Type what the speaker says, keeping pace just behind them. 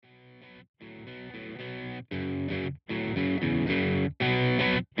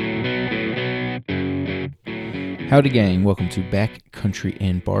Howdy gang, welcome to Backcountry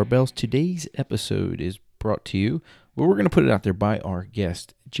and Barbells. Today's episode is brought to you, well, we're going to put it out there by our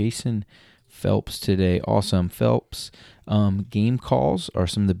guest, Jason Phelps today. Awesome. Phelps game calls are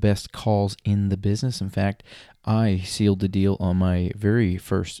some of the best calls in the business. In fact, I sealed the deal on my very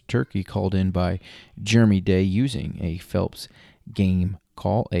first turkey called in by Jeremy Day using a Phelps game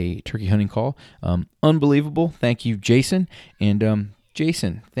call, a turkey hunting call. Unbelievable. Thank you, Jason. And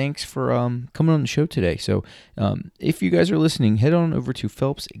Jason, thanks for coming on the show today. So if you guys are listening, head on over to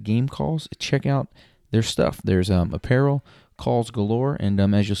Phelps Game Calls. Check out their stuff. There's apparel, calls galore, and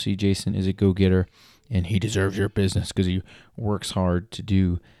as you'll see, Jason is a go-getter, and he deserves your business because he works hard to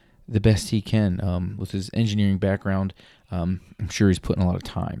do the best he can with his engineering background. I'm sure he's putting a lot of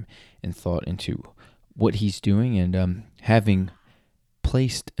time and thought into what he's doing, and having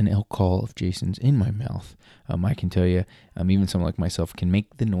placed an elk call of Jason's in my mouth, I can tell you, even someone like myself can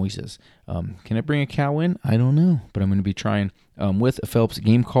make the noises. Can I bring a cow in? I don't know, but I'm going to be trying with a Phelps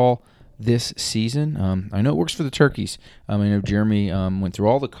game call this season. I know it works for the turkeys. I know Jeremy went through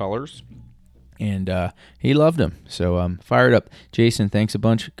all the colors, and he loved them. So fired up. Jason, thanks a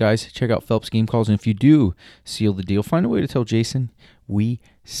bunch. Guys, check out Phelps game calls, and if you do seal the deal, find a way to tell Jason we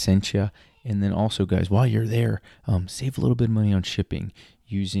sent you. And then also, guys, while you're there, save a little bit of money on shipping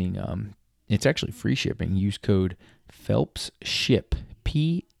using, it's actually free shipping. Use code PHELPSSHIP,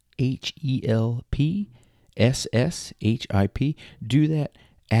 PHELPSSHIP. Do that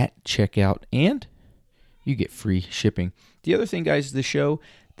at checkout, and you get free shipping. The other thing, guys, the show,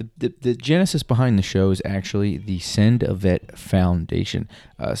 the genesis behind the show is actually the Send a Vet Foundation.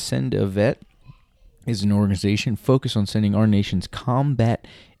 Send a Vet is an organization focused on sending our nation's combat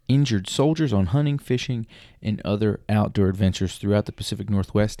injured soldiers on hunting, fishing, and other outdoor adventures throughout the Pacific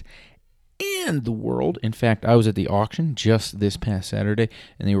Northwest and the world. In fact, I was at the auction just this past Saturday,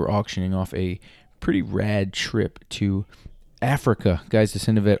 and they were auctioning off a pretty rad trip to Africa. Guys, the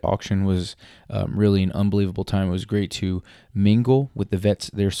Send a Vet auction was really an unbelievable time. It was great to mingle with the vets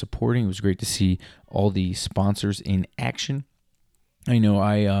they're supporting. It was great to see all the sponsors in action. I know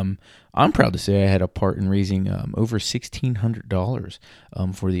I'm proud to say I had a part in raising over $1,600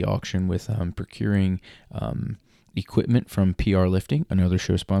 for the auction with procuring equipment from PR Lifting, another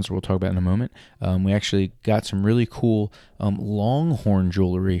show sponsor we'll talk about in a moment. We actually got some really cool Longhorn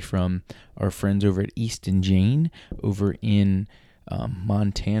jewelry from our friends over at East and Jane over in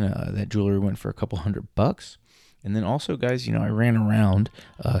Montana. That jewelry went for a couple $100. And then also, guys, I ran around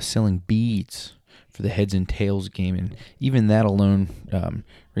selling beads for the heads and tails game, and even that alone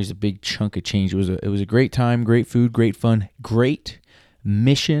raised a big chunk of change. It was a great time, great food, great fun, great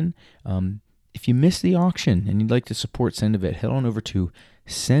mission. If you missed the auction and you'd like to support Send a Vet, head on over to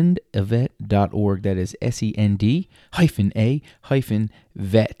sendavet.org. That is SEND-A-vet,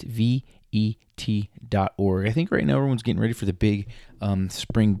 VET.org. I think right now everyone's getting ready for the big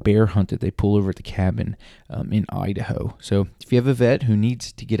spring bear hunt that they pull over at the cabin in Idaho. So if you have a vet who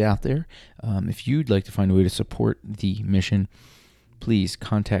needs to get out there, if you'd like to find a way to support the mission, please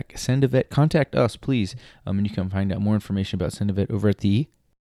contact Send a Vet. Contact us, please, and you can find out more information about Send a Vet over at the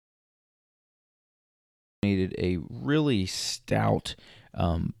a really stout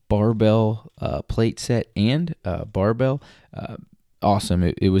barbell plate set and barbell. Awesome.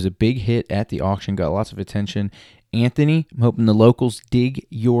 It was a big hit at the auction, got lots of attention. Anthony, I'm hoping the locals dig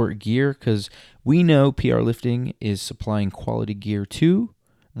your gear because we know PR Lifting is supplying quality gear to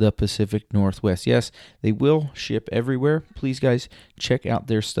the Pacific Northwest. Yes, they will ship everywhere. Please, guys, check out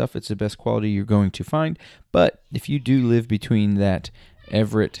their stuff. It's the best quality you're going to find. But if you do live between that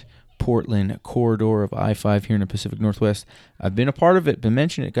Everett Portland corridor of I-5 here in the Pacific Northwest, I've been a part of it, but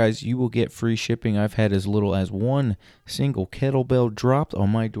mention it, guys, you will get free shipping. I've had as little as one single kettlebell dropped on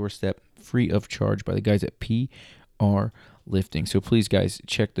my doorstep free of charge by the guys at PR Lifting. So please, guys,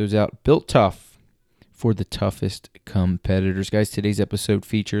 check those out. Built tough for the toughest competitors. Guys, today's episode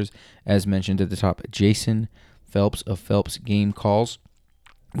features, as mentioned at the top, Jason Phelps of Phelps Game Calls.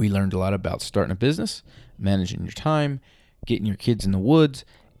 We learned a lot about starting a business, managing your time, getting your kids in the woods,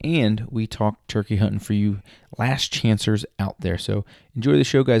 and we talked turkey hunting for you last chancers out there. So enjoy the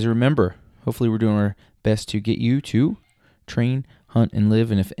show, guys. Remember, hopefully we're doing our best to get you to train, hunt, and live.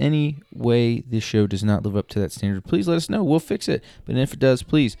 And if any way this show does not live up to that standard, please let us know. We'll fix it. But if it does,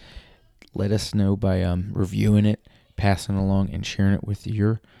 please let us know by reviewing it, passing it along, and sharing it with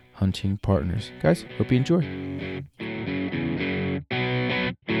your hunting partners. Guys, hope you enjoy.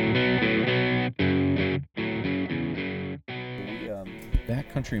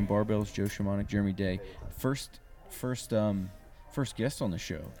 Backcountry and Barbells, Joe Shamanic, Jeremy Day. First first guest on the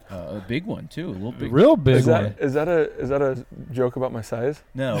show. A big one too, a little big. Real big Is one. that a joke about my size?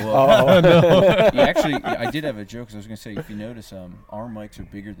 No, well, No. yeah, actually, I did have a joke. 'Cause I was going to say, if you notice, our mics are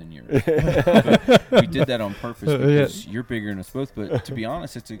bigger than yours. But we did that on purpose because you're bigger than us both. But to be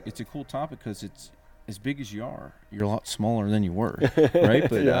honest, it's a cool topic because it's as big as you are. You're a lot smaller than you were, right?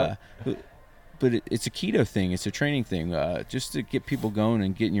 But Yeah. but it's a keto thing. It's a training thing. Just to get people going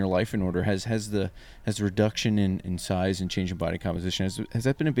and getting your life in order. Has the reduction in size and change in body composition, has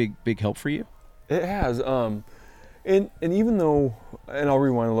that been a big help for you? It has. And even though, and I'll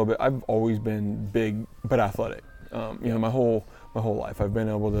rewind a little bit, I've always been big but athletic. My whole life I've been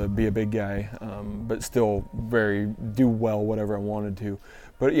able to be a big guy, but still do well whatever I wanted to.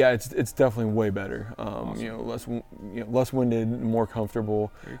 But yeah, it's definitely way better. Awesome. Less winded, more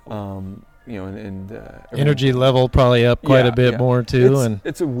comfortable. Very cool. Energy level probably up quite a bit more too.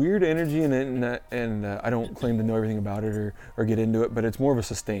 It's a weird energy, and I don't claim to know everything about it or get into it, but it's more of a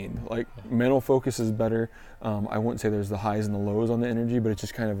sustained. Like mental focus is better. I wouldn't say there's the highs and the lows on the energy, but it's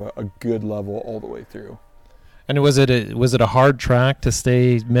just kind of a good level all the way through. And was it a hard track to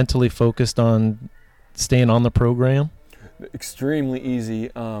stay mentally focused on staying on the program? Extremely easy.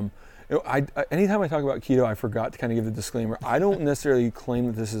 Anytime I talk about keto, I forgot to kind of give the disclaimer. I don't necessarily claim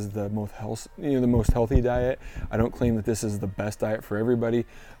that this is the most healthy diet. I don't claim that this is the best diet for everybody.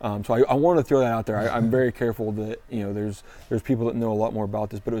 So I want to throw that out there. I'm very careful that there's people that know a lot more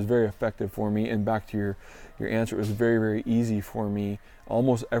about this, but it was very effective for me. And back to your answer, it was very, very easy for me,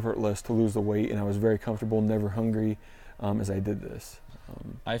 almost effortless to lose the weight, and I was very comfortable, never hungry, as I did this.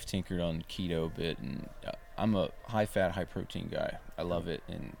 I've tinkered on keto a bit, and I'm a high-fat, high-protein guy. I love it,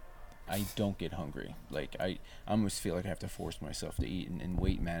 and I don't get hungry. Like I almost feel like I have to force myself to eat, and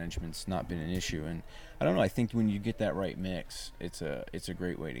weight management's not been an issue. And I don't know. I think when you get that right mix, it's a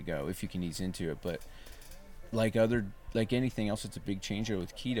great way to go if you can ease into it. But like anything else, it's a big changeover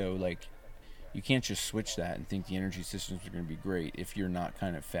with keto. Like you can't just switch that and think the energy systems are going to be great if you're not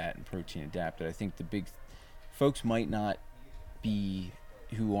kind of fat and protein adapted. I think the big folks might not be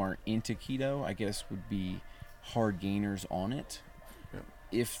who aren't into keto, I guess, would be hard gainers on it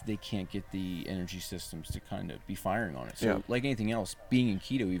if they can't get the energy systems to kind of be firing on it. So like anything else, being in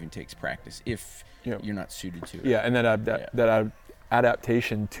keto even takes practice if you're not suited to it. Yeah, and that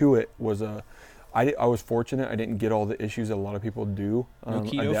adaptation to it was I was fortunate. I didn't get all the issues that a lot of people do. No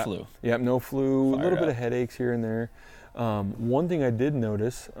keto flu. Yeah, no flu, a little bit up. of headaches here and there. One thing I did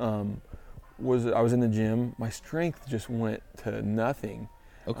notice was I was in the gym. My strength just went to nothing.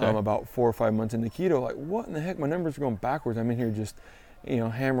 Okay. About 4 or 5 months into keto, like what in the heck? My numbers are going backwards. I'm in here just,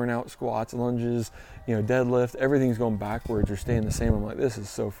 hammering out squats, lunges, deadlift. Everything's going backwards or staying the same. I'm like, this is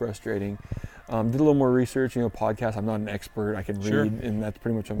so frustrating. Did a little more research, podcast. I'm not an expert. I can read, and that's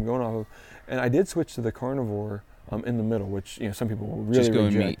pretty much what I'm going off of. And I did switch to the carnivore in the middle, which some people will really just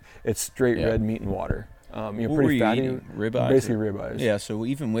going reject. meat. It's straight red meat and water. What Pretty were you fatty. eating? Ribeyes? Basically ribeyes. Yeah, so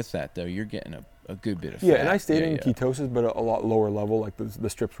even with that, though, you're getting a good bit of fat. Yeah, and I stayed in ketosis, but a lot lower level. Like the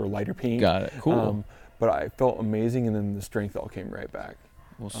strips were lighter pink. Got it. Cool. But I felt amazing, and then the strength all came right back.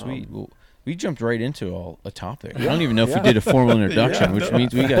 Well, sweet. Well, we jumped right into a topic. I don't even know if we did a formal introduction, which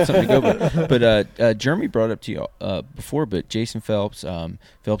means we got something to go. But Jeremy brought up to you before, but Jason Phelps,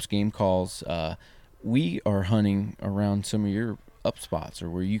 Phelps Game Calls, we are hunting around some of your up spots or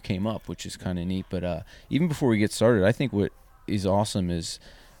where you came up, which is kind of neat. But even before we get started, I think what is awesome is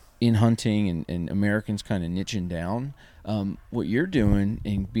in hunting and Americans kind of niching down, what you're doing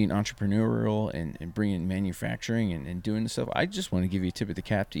and being entrepreneurial and bringing manufacturing and doing this stuff. I just want to give you a tip of the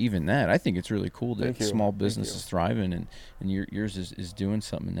cap to even that. I think it's really cool that small business is thriving and yours is doing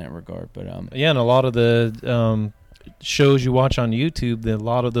something in that regard. But and a lot of the shows you watch on YouTube, a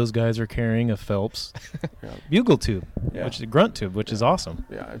lot of those guys are carrying a Phelps bugle tube, which is a grunt tube, which is awesome.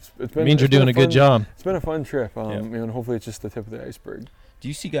 Yeah, it's been. It means you're doing a good job. It's been a fun trip, and hopefully it's just the tip of the iceberg. Do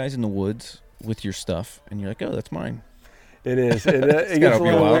you see guys in the woods with your stuff, and you're like, oh, that's mine? It is. It gets a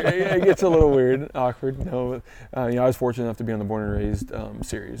little weird. It gets a little weird, awkward. No, I was fortunate enough to be on the Born and Raised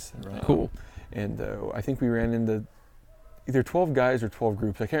series. Cool. And I think we ran into either 12 guys or 12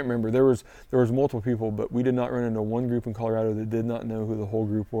 groups. I can't remember. There was multiple people, but we did not run into one group in Colorado that did not know who the whole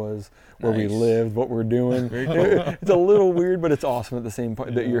group was, where we lived, what we're doing. Very cool. It's a little weird, but it's awesome at the same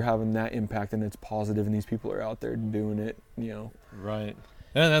point that you're having that impact and it's positive, and these people are out there doing it. Right.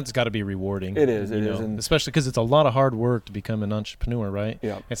 And that's got to be rewarding. It is. It is, and especially because it's a lot of hard work to become an entrepreneur, right?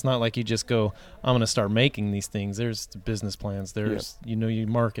 Yeah. It's not like you just go, I'm going to start making these things. There's the business plans. There's your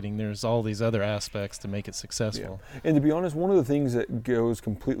marketing. There's all these other aspects to make it successful. Yeah. And to be honest, one of the things that goes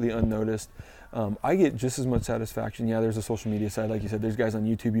completely unnoticed, I get just as much satisfaction. Yeah, there's a social media side, like you said. There's guys on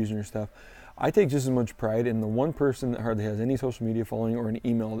YouTube using your stuff. I take just as much pride in the one person that hardly has any social media following or an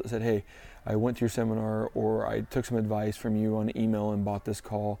email that said, hey, I went to your seminar, or I took some advice from you on email and bought this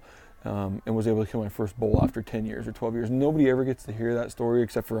call, and was able to kill my first bull after 10 years or 12 years. Nobody ever gets to hear that story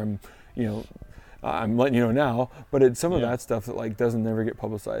except for I'm letting you know now, but it's some of that stuff that like doesn't never get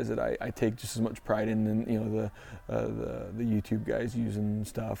publicized that I take just as much pride in than, you know, the YouTube guys using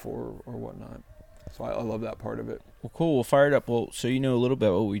stuff or whatnot. So I love that part of it. Well, cool. We'll fire it up. Well, so you know a little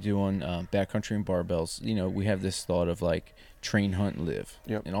bit what we do on Backcountry and Barbells. You know, we have this thought of like train, hunt, live.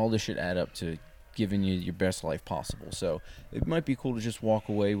 Yep. And all this should add up to giving you your best life possible. So it might be cool to just walk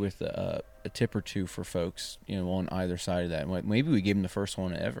away with a tip or two for folks, you know, on either side of that. Maybe we gave them the first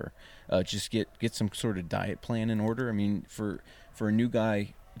one ever. Just get some sort of diet plan in order. I mean, for a new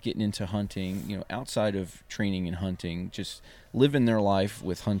guy getting into hunting, you know, outside of training and hunting, just living their life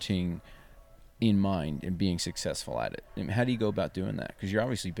with hunting in mind and being successful at it. I mean, how do you go about doing that? Because you're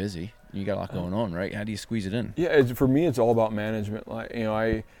obviously busy. You got a lot going on, right? How do you squeeze it in? Yeah, for me, it's all about management. Like, you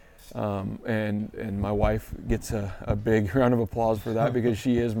know, and my wife gets a big round of applause for that because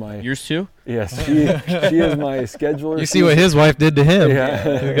she is my... Yours too? Yes, she is my scheduler. You see what his wife did to him.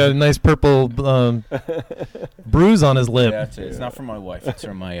 Yeah. He got a nice purple bruise on his lip. Yeah, it's not from my wife. It's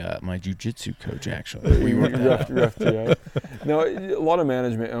from my jiu-jitsu coach, actually. We worked rough too. No, a lot of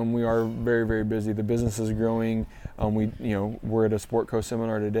management. We are very, very busy. The business is growing. We're at a Sport Coast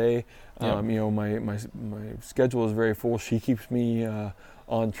seminar today. Yep. You know, my schedule is very full. She keeps me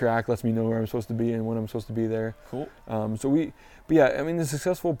on track, lets me know where I'm supposed to be and when I'm supposed to be there. Cool. But yeah, I mean, the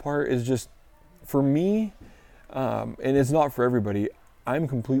successful part is just, for me, and it's not for everybody, I'm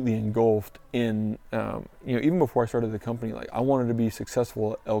completely engulfed in, even before I started the company, like I wanted to be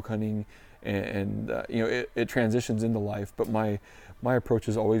successful at elk hunting and it transitions into life, but my approach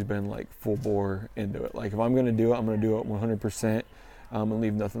has always been like full bore into it. Like if I'm going to do it, I'm going to do it 100%. And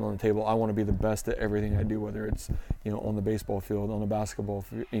leave nothing on the table. I want to be the best at everything I do, whether it's, you know, on the baseball field, on a basketball,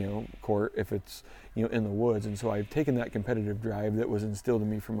 court, if it's, you know, in the woods. And so I've taken that competitive drive that was instilled in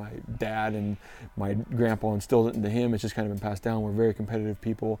me from my dad, and my grandpa instilled it into him. It's just kind of been passed down. We're very competitive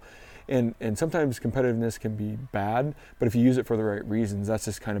people. And sometimes competitiveness can be bad, but if you use it for the right reasons, that's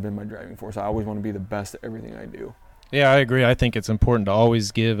just kind of been my driving force. I always want to be the best at everything I do. Yeah, I agree. I think it's important to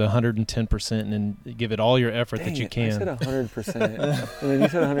always give 110% and give it all your effort that you can. I said 100%, and then you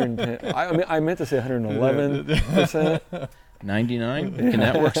said 110. I meant to say 111%. 99? Can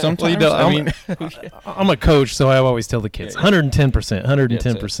that work sometimes? I'm a coach, so I always tell the kids 110%,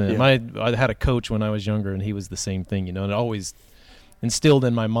 110%. Yeah. I had a coach when I was younger, and he was the same thing, you know, and it always instilled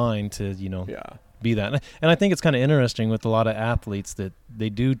in my mind to, you know, be that. And I think it's kind of interesting with a lot of athletes that they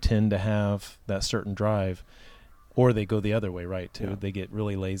do tend to have that certain drive. Or they go the other way, right, too. Yeah. They get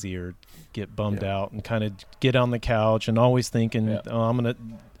really lazy or get bummed out and kind of get on the couch and always thinking,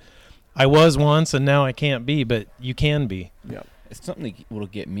 I was once and now I can't be, but you can be. Yeah. It's something that will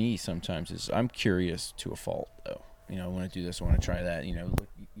get me sometimes is I'm curious to a fault, though. You know, I want to do this, I want to try that. You know, look,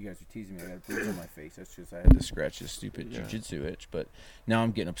 you guys are teasing me. I got a bruise on my face. That's just I had to scratch this stupid jiu-jitsu itch. But now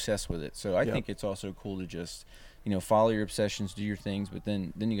I'm getting obsessed with it. So I think it's also cool to just, you know, follow your obsessions, do your things, but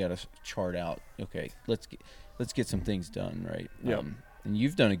then you got to chart out, okay, let's get some things done, right? Yep. And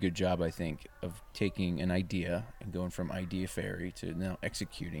you've done a good job, I think, of taking an idea and going from idea fairy to now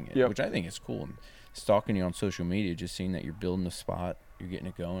executing it, which I think is cool. And stalking you on social media, just seeing that you're building a spot, you're getting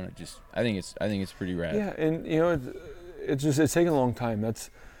it going. I think it's pretty rad. Yeah, and you know, it's taken a long time. That's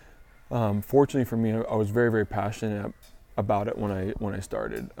fortunately for me, I was very, very passionate about it when I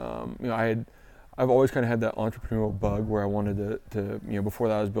started. You know, I've always kind of had that entrepreneurial bug where I wanted to you know, before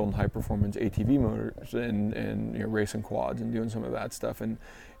that I was building high performance ATV motors and you know, racing quads and doing some of that stuff and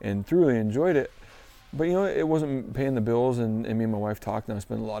thoroughly enjoyed it. But you know, it wasn't paying the bills, and me and my wife talked, and I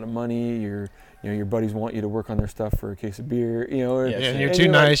spent a lot of money. Your buddies want you to work on their stuff for a case of beer, you know. And you're too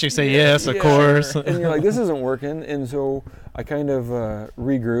nice, you say yes, of course. And you're like, this isn't working. And so I kind of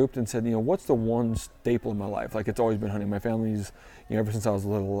regrouped and said, you know, what's the one staple in my life? Like, it's always been hunting. My family's, you know, ever since I was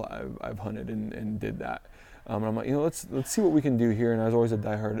little, I've hunted and did that. And I'm like, you know, let's see what we can do here. And I was always a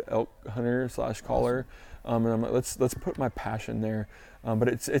diehard elk hunter / caller. And I'm like, let's put my passion there. But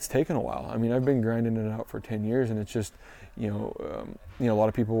it's taken a while. I mean, I've been grinding it out for 10 years, and it's just, you know, a lot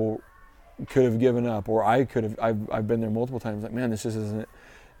of people could have given up, or I could have. I've been there multiple times. Like, man, this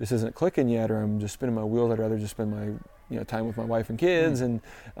isn't clicking yet, or I'm just spinning my wheels. I'd rather just spend my time with my wife and kids. And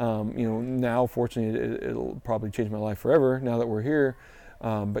you know, now fortunately, it'll probably change my life forever. Now that we're here.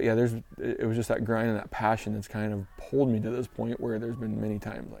 But yeah, it was just that grind and that passion that's kind of pulled me to this point where there's been many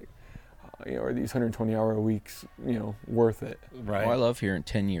times like, you know, are these 120-hour weeks, you know, worth it? Right. Well, I love hearing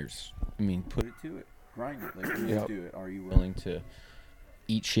 10 years. I mean, put it to it. Grind it. Like, do it. Are you willing to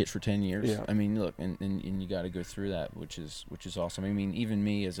eat shit for 10 years. Yeah. I mean, look, and you got to go through that, which is awesome. I mean, even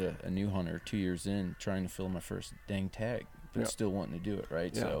me as a new hunter, 2 years in, trying to fill my first dang tag, but still wanting to do it,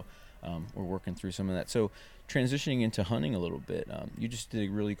 right? Yeah. So we're working through some of that. So transitioning into hunting a little bit, you just did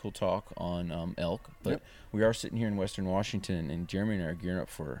a really cool talk on elk, but we are sitting here in Western Washington, and Jeremy and I are gearing up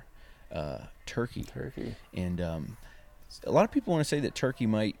for turkey. And a lot of people want to say that turkey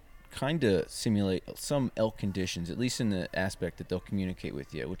might kind of simulate some elk conditions, at least in the aspect that they'll communicate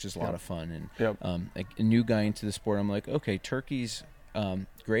with you, which is a lot of fun. And a new guy into the sport, I'm like, okay, turkeys,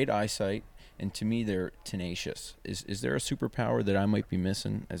 great eyesight, and to me they're tenacious. Is there a superpower that I might be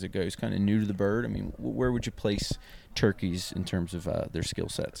missing as a guy who's kind of new to the bird? I mean, where would you place turkeys in terms of their skill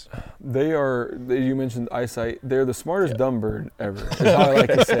sets? They are, you mentioned eyesight, they're the smartest dumb bird ever, is how I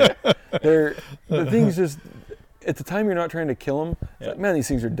like to say it. The thing's just, at the time you're not trying to kill them, it's like, man, these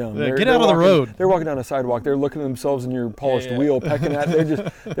things are dumb. Get out of the road. They're walking down a sidewalk. They're looking at themselves in your polished wheel, pecking at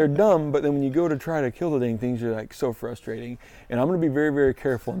it. They're dumb. But then when you go to try to kill the dang things, you're like so frustrating. And I'm going to be very, very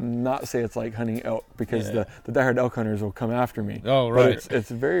careful and not say it's like hunting elk, because the diehard elk hunters will come after me. Oh, right. But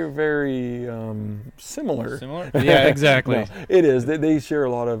it's very, very similar. Similar? Yeah, exactly. No, it is. They share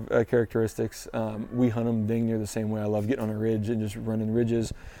a lot of characteristics. We hunt them dang near the same way. I love getting on a ridge and just running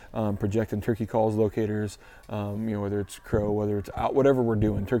ridges. Projecting turkey calls, locators, whether it's crow, whether it's out, whatever we're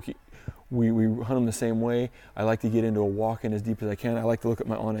doing, turkey, we hunt them the same way. I like to get into a walk-in as deep as I can. I like to look at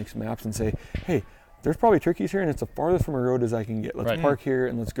my Onyx maps and say, hey, there's probably turkeys here, and it's the farthest from a road as I can get. Let's park here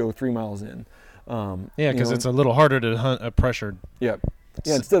and let's go 3 miles in. Because it's a little harder to hunt a pressured. Yeah.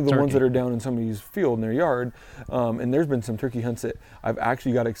 Yeah, instead of the ones that are down in somebody's field in their yard. And there's been some turkey hunts that I've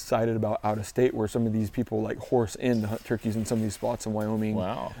actually got excited about out of state, where some of these people like horse in to hunt turkeys in some of these spots in Wyoming.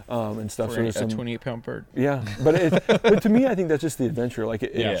 Wow. And stuff. For so there's a some 28-pound bird. Yeah, but to me, I think that's just the adventure. Like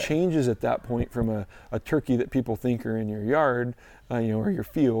it changes at that point from a turkey that people think are in your yard, or your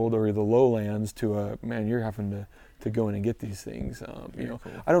field or the lowlands, to a, man, you're having to go in and get these things. Cool.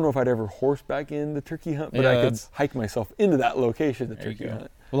 I don't know if I'd ever horseback in the turkey hunt, but I could hike myself into that location, the turkey hunt.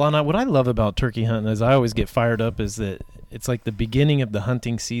 Well, and what I love about turkey hunting is I always get fired up is that it's like the beginning of the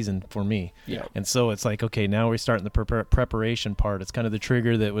hunting season for me. Yeah. And so it's like, okay, now we're starting the preparation part. It's kind of the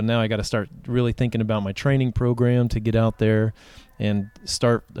trigger that now I got to start really thinking about my training program to get out there and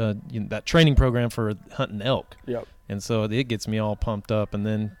start that training program for hunting elk. Yep. And so it gets me all pumped up, and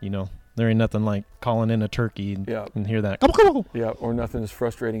then, there ain't nothing like calling in a turkey and hear that. Yeah, or nothing as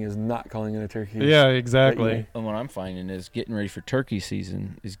frustrating as not calling in a turkey. Yeah, exactly. And what I'm finding is getting ready for turkey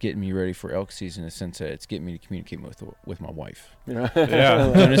season is getting me ready for elk season, in the sense that it's getting me to communicate with my wife. Yeah.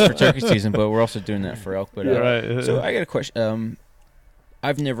 Doing this for turkey season, but we're also doing that for elk. But right. So I got a question.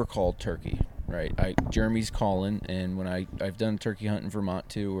 I've never called turkey, right? Jeremy's calling, and when I've done turkey hunt in Vermont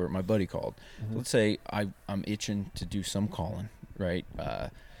too, or my buddy called. Mm-hmm. Let's say I'm itching to do some calling, right?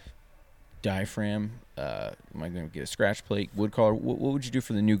 Diaphragm, am I going to get a scratch plate, wood collar? What would you do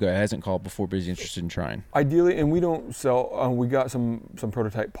for the new guy who hasn't called before but is interested in trying? Ideally, and we don't sell, we got some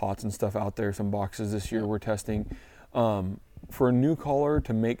prototype pots and stuff out there, some boxes this year we're testing. For a new caller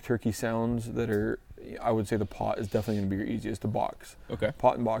to make turkey sounds that are, I would say the pot is definitely going to be your easiest to box. Okay.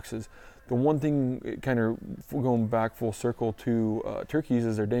 Pot and boxes. The one thing, kind of going back full circle to turkeys,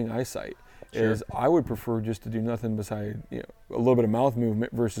 is their dang eyesight. Sure. Is I would prefer just to do nothing beside a little bit of mouth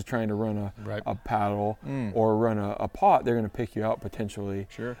movement versus trying to run a paddle or run a pot. They're going to pick you out potentially.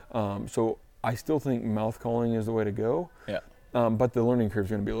 Sure. So I still think mouth calling is the way to go. Yeah. But the learning curve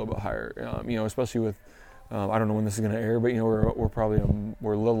is going to be a little bit higher. Especially with I don't know when this is going to air, but we're probably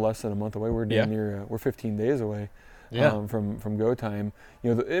we're a little less than a month away. We're down near we're 15 days away. Yeah. From go time.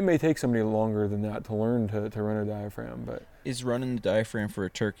 It may take somebody longer than that to learn to run a diaphragm, but is running the diaphragm for a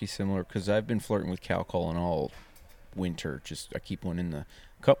turkey similar? Because I've been flirting with cow calling all winter. I keep one in the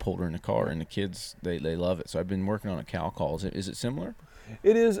cup holder in the car, and the kids they love it. So I've been working on a cow call. Is it similar?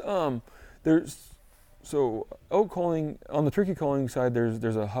 It is. So elk calling, on the turkey calling side,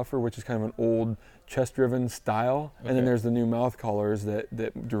 there's a huffer, which is kind of an old chest-driven style, and then there's the new mouth callers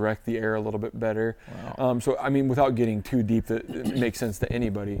that direct the air a little bit better. Wow. So I mean, without getting too deep, that it makes sense to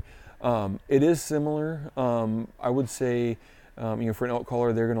anybody. It is similar. I would say, for an elk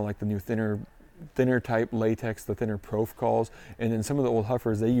caller, they're gonna like the new thinner type latex, the thinner prof calls, and then some of the old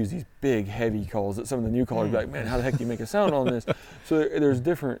huffers, they use these big heavy calls that some of the new callers be like, man, how the heck do you make a sound on this? So there's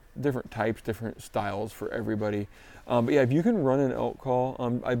different types, different styles for everybody. But yeah, if you can run an elk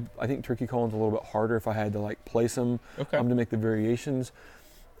call, I think turkey calling's a little bit harder if I had to like place them to make the variations.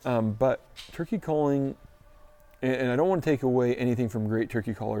 But turkey calling, and I don't want to take away anything from great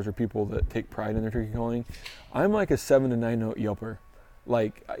turkey callers or people that take pride in their turkey calling. I'm like a 7 to 9 note yelper.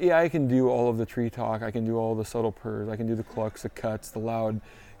 like, yeah, I can do all of the tree talk, I can do all the subtle purrs, I can do the clucks, the cuts, the loud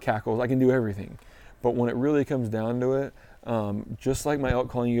cackles, I can do everything. But when it really comes down to it, just like my elk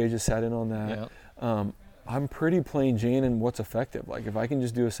calling, you guys just sat in on that. Yeah. I'm pretty plain Jane in what's effective. Like if I can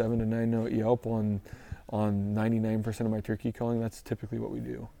just do a 7 to 9 note yelp on 99% of my turkey calling, that's typically what we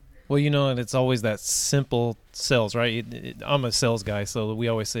do. Well, and it's always that simple sells, right? I'm a sales guy, so we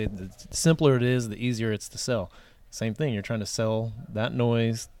always say the simpler it is, the easier it's to sell. Same thing. You're trying to sell that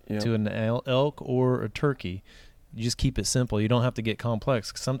noise to an elk or a turkey. You just keep it simple. You don't have to get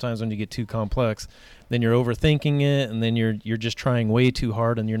complex. 'Cause sometimes when you get too complex, then you're overthinking it, and then you're just trying way too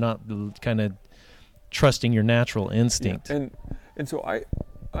hard, and you're not kind of trusting your natural instinct. Yeah. And so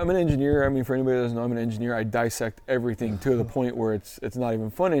I'm an engineer. I mean, for anybody that doesn't know, I'm an engineer. I dissect everything to the point where it's not even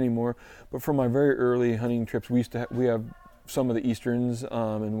fun anymore. But from my very early hunting trips, we have some of the Easterns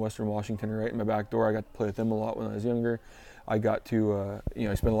in Western Washington right in my back door. I got to play with them a lot when I was younger. I got to,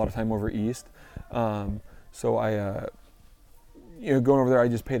 I spent a lot of time over east. So I, going over there, I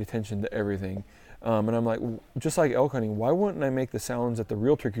just paid attention to everything. And I'm like, just like elk hunting, why wouldn't I make the sounds that the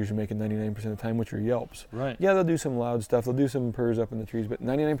real turkeys are making 99% of the time, which are yelps? Right. Yeah, they'll do some loud stuff. They'll do some purrs up in the trees, but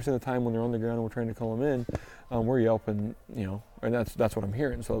 99% of the time when they're on the ground and we're trying to call them in, we're yelping, and that's what I'm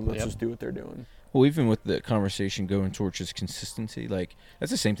hearing. So let's just do what they're doing. Well, even with the conversation going towards just consistency, like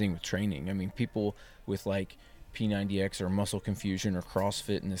that's the same thing with training. I mean, people with like P90X or muscle confusion or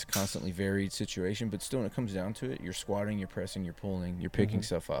CrossFit in this constantly varied situation, but still when it comes down to it, you're squatting, you're pressing, you're pulling, you're picking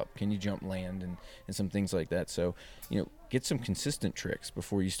stuff up. Can you jump land and some things like that? So, get some consistent tricks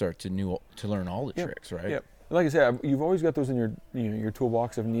before you start to learn all the tricks, right? Yep. Like I said, you've always got those in your your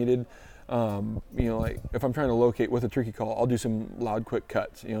toolbox if needed. Like if I'm trying to locate with a turkey call, I'll do some loud, quick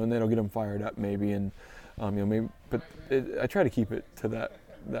cuts, and then I'll get them fired up maybe, and maybe. But I try to keep it to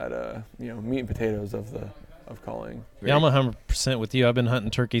that meat and potatoes of calling. Yeah, I'm 100% with you. I've been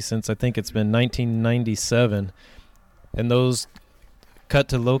hunting turkey since I think it's been 1997, and those cut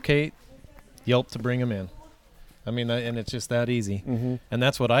to locate, yelp to bring them in. I mean, and it's just that easy. Mm-hmm. And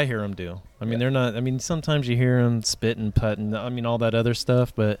that's what I hear them do. I mean, they're not. I mean, sometimes you hear them spit and putt and all that other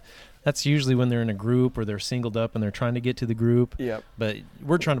stuff, but that's usually when they're in a group or they're singled up and they're trying to get to the group. Yep. But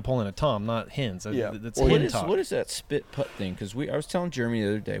we're trying to pull in a tom, not hens. Yeah. That's Well, hen talk. what is that spit putt thing? Because I was telling Jeremy the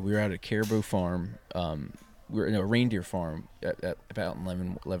other day, we were at a caribou farm. We were in a reindeer farm at about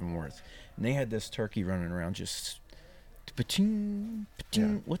in Leavenworth, and they had this turkey running around just pa-ching,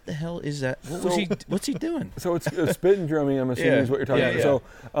 pa-ching. Yeah. What the hell is that? What's he doing? So it's spit and drumming, I'm assuming, is what you're talking about.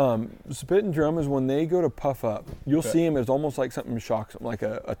 So spit and drum is when they go to puff up. You'll see them as almost like something shocks them, like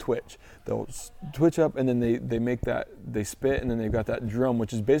a twitch. They'll twitch up, and then they make that, they spit, and then they've got that drum,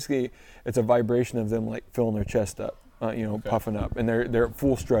 which is basically, it's a vibration of them like filling their chest up, puffing up. And they're at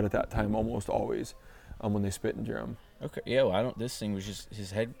full strut at that time almost always when they spit and drum. Okay, yeah, well, this thing was just, his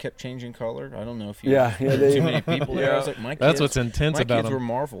head kept changing color. I don't know if you too many people there. I was like, that's what's intense about my kids them. were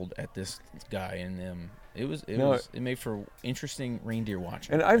marveled at this guy, and it made for interesting reindeer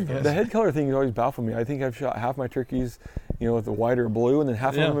watching. And the head color thing has always baffled me. I think I've shot half my turkeys, with the white or blue, and then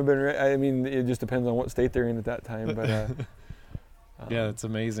half of them have been red. I mean, it just depends on what state they're in at that time. But yeah, it's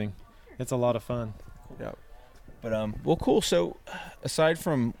amazing. It's a lot of fun. Yeah. But well, cool. So, aside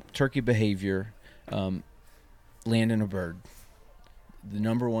from turkey behavior, landing a bird, the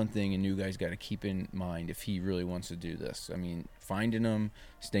number one thing a new guy's got to keep in mind if he really wants to do this. I mean, finding them,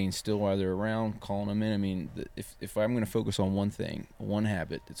 staying still while they're around, calling them in. I mean, if I'm going to focus on one thing, one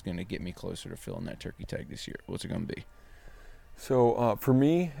habit that's going to get me closer to filling that turkey tag this year, what's it going to be? So for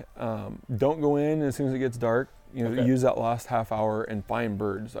me, don't go in as soon as it gets dark. Use that last half hour and find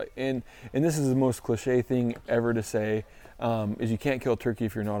birds. And this is the most cliche thing ever to say, is you can't kill turkey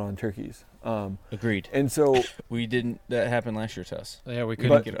if you're not on turkeys. Agreed. And so that happened last year to us. Yeah, we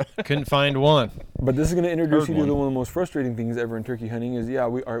couldn't find one. But this is going to introduce you to one of the most frustrating things ever in turkey hunting is,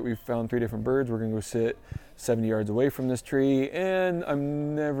 we found 3 different birds. We're going to go sit 70 yards away from this tree, and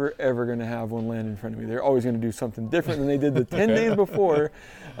I'm never, ever going to have one land in front of me. They're always going to do something different than they did the 10 days before.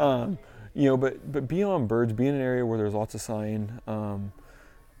 But be on birds, be in an area where there's lots of sign.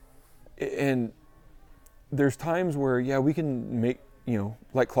 And there's times where, we can make,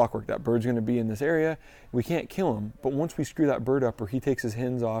 like clockwork, that bird's going to be in this area. We can't kill him. But once we screw that bird up or he takes his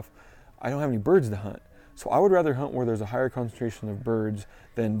hens off, I don't have any birds to hunt. So I would rather hunt where there's a higher concentration of birds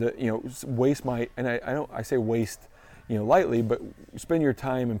than waste my, and I say waste, lightly, but spend your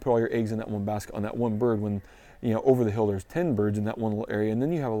time and put all your eggs in that one basket on that one bird when, over the hill there's 10 birds in that one little area, and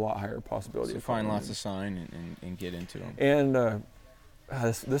then you have a lot higher possibility. So find lots of sign and get into them. And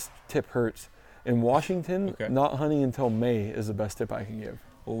this tip hurts. In Washington, not hunting until May is the best tip I can give.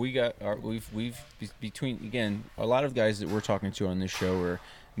 Well, we've between, again, a lot of guys that we're talking to on this show are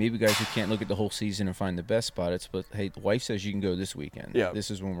maybe guys who can't look at the whole season and find the best spots, but hey, the wife says you can go this weekend. Yeah.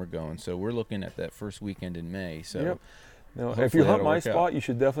 This is when we're going. So we're looking at that first weekend in May. So Yep. No, if hopefully you hunt that'll my work out. spot, you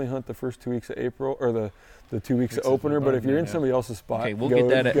should definitely hunt the first 2 weeks of April, or the 2 weeks of opener. But if you're in somebody else's spot, Okay, we'll go-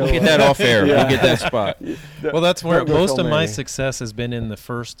 get that. go- We'll get that off air. Yeah. We'll get that spot. Well, that's where Don't go most till of my May. success has been in the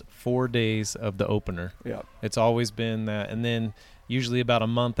first 4 days of the opener. Yeah. It's always been that. And then usually about a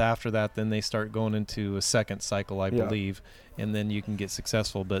month after that, then they start going into a second cycle, I Yeah. believe, and then you can get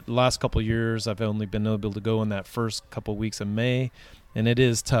successful. But the last couple of years, I've only been able to go in that first couple of weeks of May, and it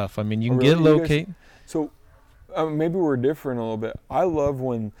is tough. I mean, you Oh, can really? get You guys- locate. So maybe we're different a little bit. I love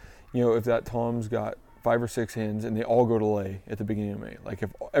when, if that Tom's got 5 or 6 hens and they all go to lay at the beginning of May. Like if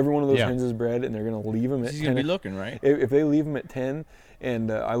every one of those Yeah. hens is bred and they're going to leave them at He's 10. gonna be looking, right? If they leave them at 10, and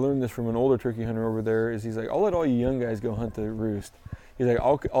I learned this from an older turkey hunter over there, is he's like, I'll let all you young guys go hunt the roost. He's like,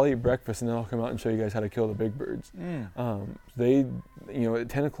 I'll eat breakfast and then I'll come out and show you guys how to kill the big birds. They, at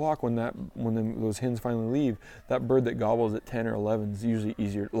 10 o'clock when those hens finally leave, that bird that gobbles at 10 or 11 is usually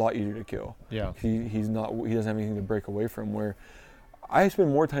a lot easier to kill. Yeah. He doesn't have anything to break away from. Where I spend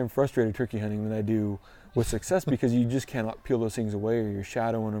more time frustrated turkey hunting than I do with success because you just cannot peel those things away, or you're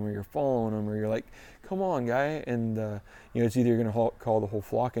shadowing them, or you're following them, or you're like, come on, guy. And it's either you're going to call the whole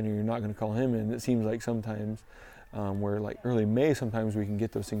flock in, or you're not going to call him in. It seems like sometimes. Where like early May, sometimes we can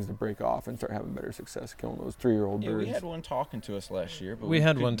get those things to break off and start having better success killing those 3-year-old Yeah, birds. we had one talking to us last year, but We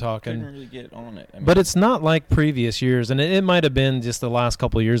had one talking. Couldn't really get on it. But it's not like previous years, and it might have been just the last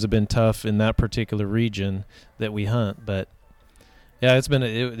couple of years have been tough in that particular region that we hunt. But yeah, it's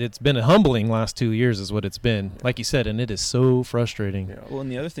been a humbling last 2 years is what it's been, like you said, and it is so frustrating. Yeah. Well,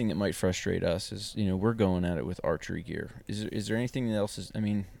 and the other thing that might frustrate us is, we're going at it with archery gear. Is there anything else?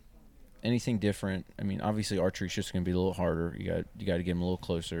 Anything different? I mean, obviously archery's just going to be a little harder. You got to get them a little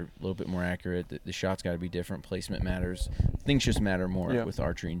closer, a little bit more accurate. The shot's got to be different. Placement matters. Things just matter more Yeah. with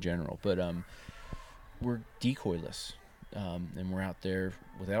archery in general. But we're decoyless, and we're out there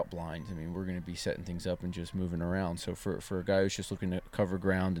without blinds. I mean, we're going to be setting things up and just moving around. So for a guy who's just looking to cover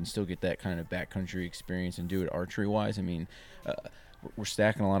ground and still get that kind of backcountry experience and do it archery-wise, I mean, we're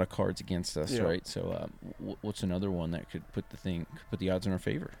stacking a lot of cards against us, Yeah. right? So what's another one that could put the odds in our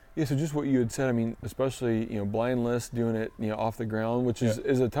favor? Yeah, so just what you had said, I mean, especially, blindless, doing it, off the ground, which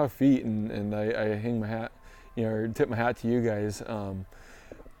is a tough feat, and I hang my hat, or tip my hat to you guys.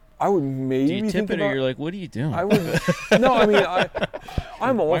 I would maybe Do you tip think it, or about, you're like, what are you doing? I would, no, I mean,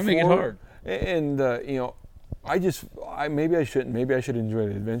 I'm all Why for make it hard? And, maybe I shouldn't, maybe I should enjoy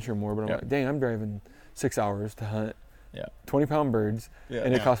the adventure more, but I'm like, dang, I'm driving 6 hours to hunt 20-pound birds,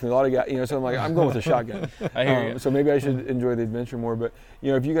 and it costs me a lot of gas, so I'm like, I'm going with a shotgun. I hear you. So maybe I should enjoy the adventure more. But,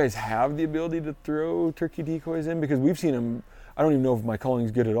 if you guys have the ability to throw turkey decoys in, because we've seen them, I don't even know if my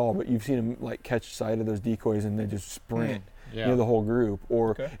calling's good at all, but you've seen them like catch sight of those decoys and they just sprint, the whole group.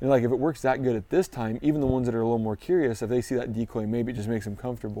 Or, like if it works that good at this time, even the ones that are a little more curious, if they see that decoy, maybe it just makes them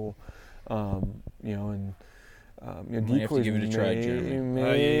comfortable, and Might have to decoys give it a try,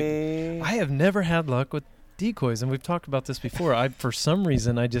 Jeremy. I have never had luck with decoys, and we've talked about this before. For some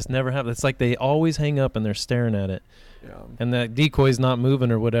reason, I just never have. It's like they always hang up and they're staring at it, and that decoy's not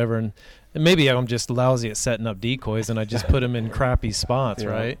moving or whatever. And maybe I'm just lousy at setting up decoys, and I just put them in crappy spots,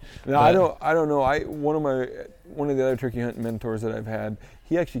 right? No, I don't know. One of the other turkey hunting mentors that I've had,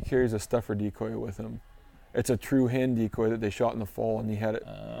 he actually carries a stuffer decoy with him. It's a true hen decoy that they shot in the fall, and he had it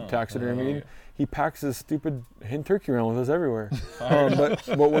taxidermied. He packs this stupid hen turkey around with us everywhere. But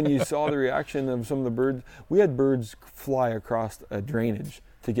when you saw the reaction of some of the birds, we had birds fly across a drainage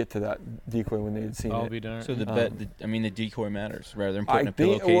to get to that decoy when they had seen I'll it. be darned. So the decoy matters rather than putting a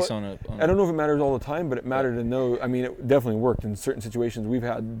pillowcase on a. I don't know if it matters all the time, but it mattered to know. I mean, it definitely worked in certain situations. We've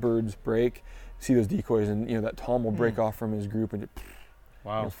had birds break, see those decoys, and that Tom will break off from his group and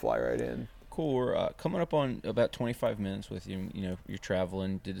just fly right in. Cool. We're coming up on about 25 minutes with you. You're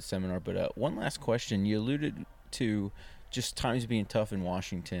traveling, did the seminar, but one last question. You alluded to just times being tough in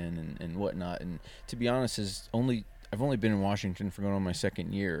Washington and whatnot. And to be honest, I've only been in Washington for going on my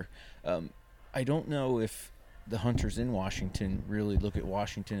second year. I don't know if the hunters in Washington really look at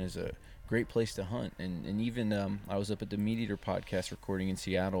Washington as a great place to hunt. And even I was up at the Meat Eater podcast recording in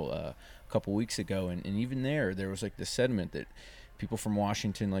Seattle a couple weeks ago, and even there was like the sentiment that people from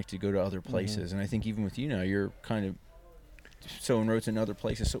Washington like to go to other places. And I think even with you now, you're kind of sowing roads in other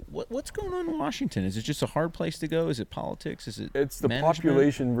places. So what's going on in Washington? Is it just a hard place to go? Is it politics? Is it It's the management?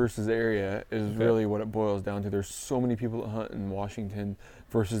 population versus area is really what it boils down to. There's so many people that hunt in Washington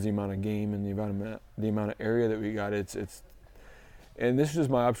versus the amount of game and the amount of area that we got. It's and this is just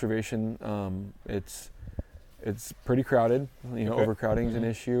my observation. It's pretty crowded. Okay. Overcrowding is an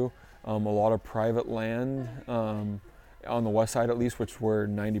issue. A lot of private land on the west side, at least, which where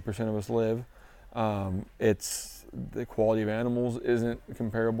 90% of us live. It's the quality of animals isn't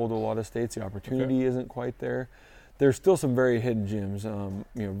comparable to a lot of states. The opportunity isn't quite there. There's still some very hidden gems.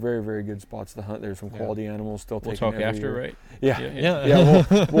 Very, very good spots to hunt. There's some quality animals still taken every after, year. right? Yeah.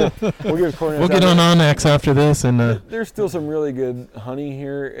 We'll give Corey. We'll get on Onyx after this, and there's still some really good hunting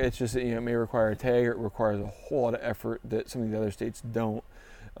here. It's just that, it may require a tag, or it requires a whole lot of effort that some of the other states don't.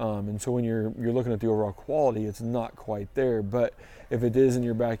 And so when you're looking at the overall quality, it's not quite there. But if it is in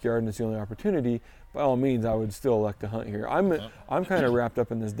your backyard and it's the only opportunity, by all means, I would still elect to hunt here. I'm kind of wrapped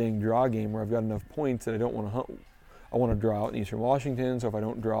up in this dang draw game where I've got enough points that I don't want to hunt. I want to draw out in Eastern Washington, so if I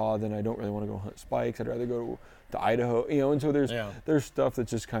don't draw, then I don't really want to go hunt spikes. I'd rather go to Idaho, and so there's stuff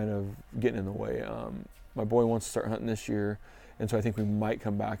that's just kind of getting in the way. My boy wants to start hunting this year, and so I think we might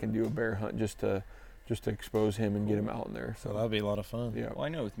come back and do a bear hunt just to expose him and get him out in there. So that'd be a lot of fun. Yeah. Well, I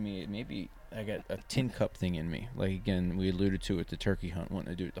know with me, maybe I got a tin cup thing in me. Like, again, we alluded to it, the turkey hunt,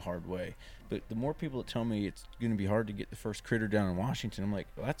 wanting to do it the hard way. But the more people that tell me it's going to be hard to get the first critter down in Washington, I'm like,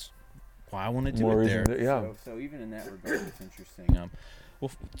 well, that's why I want to do it there. So even in that regard, it's interesting.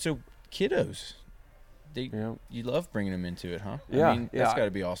 So kiddos, you love bringing them into it, huh? Yeah, I mean, that's got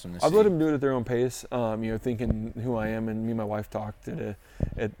to be awesome to see. I've let them do it at their own pace. Thinking who I am, and me and my wife talked at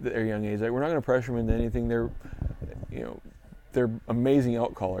their young age. Like, we're not going to pressure them into anything. They're amazing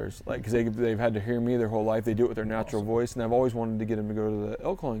elk callers. Like, because they've had to hear me their whole life. They do it with their natural voice, and I've always wanted to get them to go to the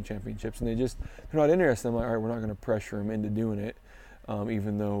elk calling championships, and they're not interested. I'm like, all right, we're not going to pressure them into doing it.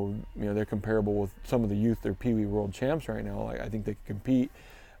 Even though they're comparable with some of the youth, they're Pee Wee World champs right now. Like, I think they can compete.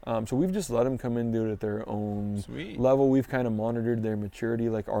 So we've just let them come in and do it at their own level. We've kind of monitored their maturity.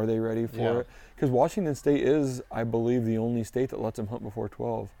 Like, are they ready for it? Because Washington State is, I believe, the only state that lets them hunt before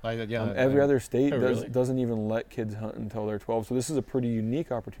 12. Every other state doesn't even let kids hunt until they're 12. So this is a pretty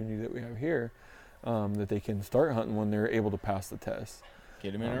unique opportunity that we have here, that they can start hunting when they're able to pass the test.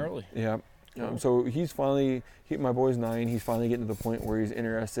 Get them in early. Yeah. So he's finally, my boy's 9, he's finally getting to the point where he's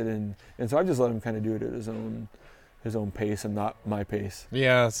interested in, and so I just let him kind of do it at his own pace and not my pace.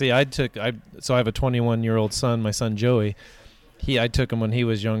 Yeah, see, so I have a 21-year-old son, my son Joey. I took him when he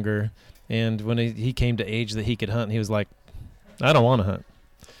was younger, and when he came to age that he could hunt, he was like, I don't want to hunt.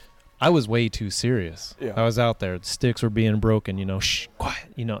 I was way too serious. Yeah. I was out there, the sticks were being broken, shh, quiet.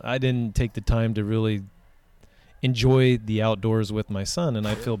 I didn't take the time to really enjoy the outdoors with my son, and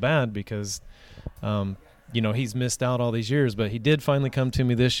I feel bad because he's missed out all these years, but he did finally come to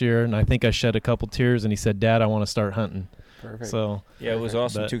me this year, and I think I shed a couple tears, and he said, Dad, I want to start hunting. Perfect. So yeah, it was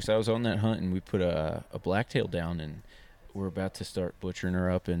awesome too, because I was on that hunt, and we put a blacktail down, and we're about to start butchering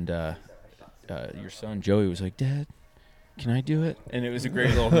her up, and your son Joey was like, Dad, can I do it? And it was a great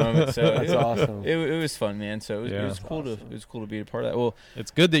little moment. So that's awesome. It was fun, man. So it was cool awesome. It was cool to be a part of that. Well,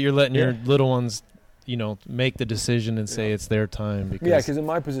 it's good that you're letting your little ones make the decision and say it's their time. Because in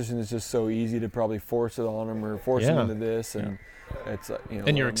my position, it's just so easy to probably force it on them or force them into this, and it's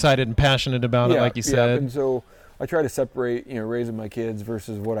and you're excited and passionate about it, like you said. And so I try to separate, raising my kids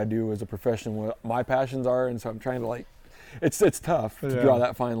versus what I do as a profession, what my passions are, and so I'm trying to it's tough to draw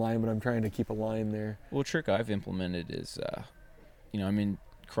that fine line, but I'm trying to keep a line there. Well, a trick I've implemented is, I'm in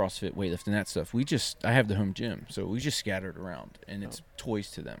CrossFit, weightlifting, that stuff. I have the home gym, so we just scattered around, and it's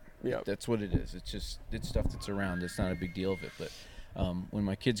toys to them. Yeah, that's what it is. It's stuff that's around. It's not a big deal of it, but when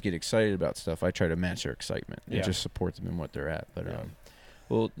my kids get excited about stuff, I try to match their excitement and just support them in what they're at. But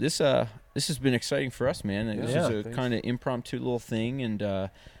well, this has been exciting for us, man. This is a kind of impromptu little thing, and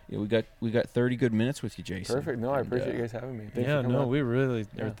we got 30 good minutes with you, Jason. Perfect. No, I appreciate you guys having me. Thanks for coming out. We really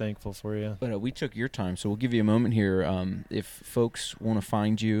are thankful for you. But we took your time, so we'll give you a moment here. If folks want to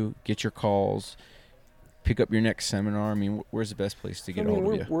find you, get your calls, pick up your next seminar, I mean, where's the best place to get hold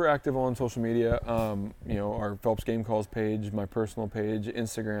of you? We're active on social media. Our Phelps Game Calls page, my personal page,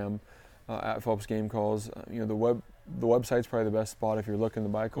 Instagram, at Phelps Game Calls. The website's probably the best spot if you're looking to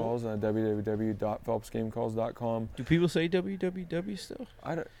buy calls. www.phelpsgamecalls.com. Do people say www still?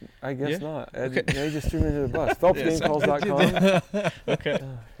 I guess not. Okay. They just threw me into the bus. Phelpsgamecalls.com. Okay.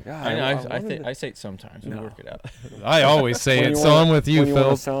 God, I know. I say it sometimes. We work it out. I always say it, so I'm with you, Phil. When you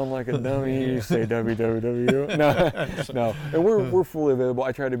want to sound like a dummy, you say www. No. And we're fully available.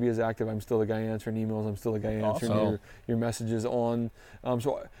 I try to be as active. I'm still the guy answering emails. I'm still the guy answering your messages on.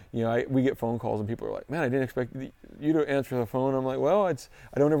 We get phone calls and people are like, man, I didn't expect you to answer the phone. I'm like, well, I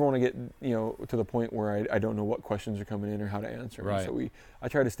don't ever want to get to the point where I don't know what questions are coming in or how to answer them. Right. So I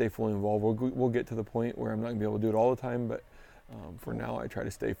try to stay fully involved. We'll get to the point where I'm not gonna be able to do it all the time, but for now I try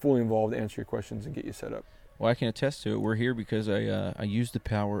to stay fully involved, answer your questions, and get you set up. Well, I can attest to it. We're here because I used the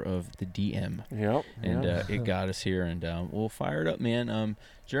power of the DM. Yep. And it got us here, and we'll fire it up, man.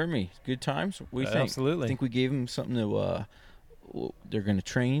 Jeremy, good times? What do you think? Absolutely. I think we gave them something to, they're going to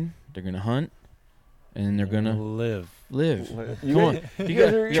train, they're going to hunt, and they're going to live. Come on. You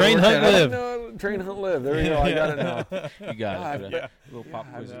got Train, hunt, live. No, train, hunt, live. There we go. I got it now. You got it. Yeah. A little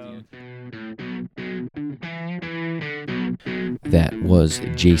pop quiz at the end. That was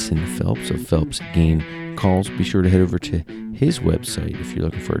Jason Phelps of Phelps Game Calls. Be sure to head over to his website if you're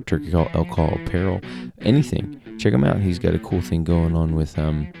looking for a turkey call, elk call, apparel, anything. Check him out. He's got a cool thing going on with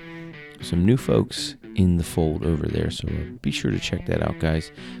some new folks in the fold over there. So be sure to check that out,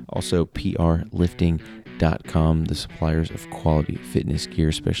 guys. Also, prlifting.com, the suppliers of quality fitness gear,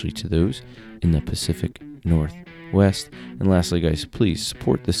 especially to those in the Pacific Northwest. And lastly, guys, please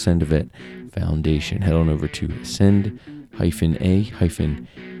support the Send a Vet Foundation. Head on over to send-a-vet.org,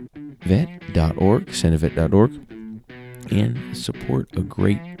 sendavet.org, and support a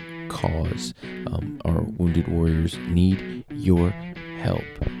great cause. Our wounded warriors need your help.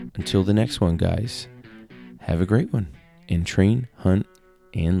 Until the next one, guys, have a great one, and train, hunt,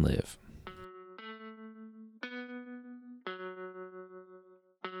 and live.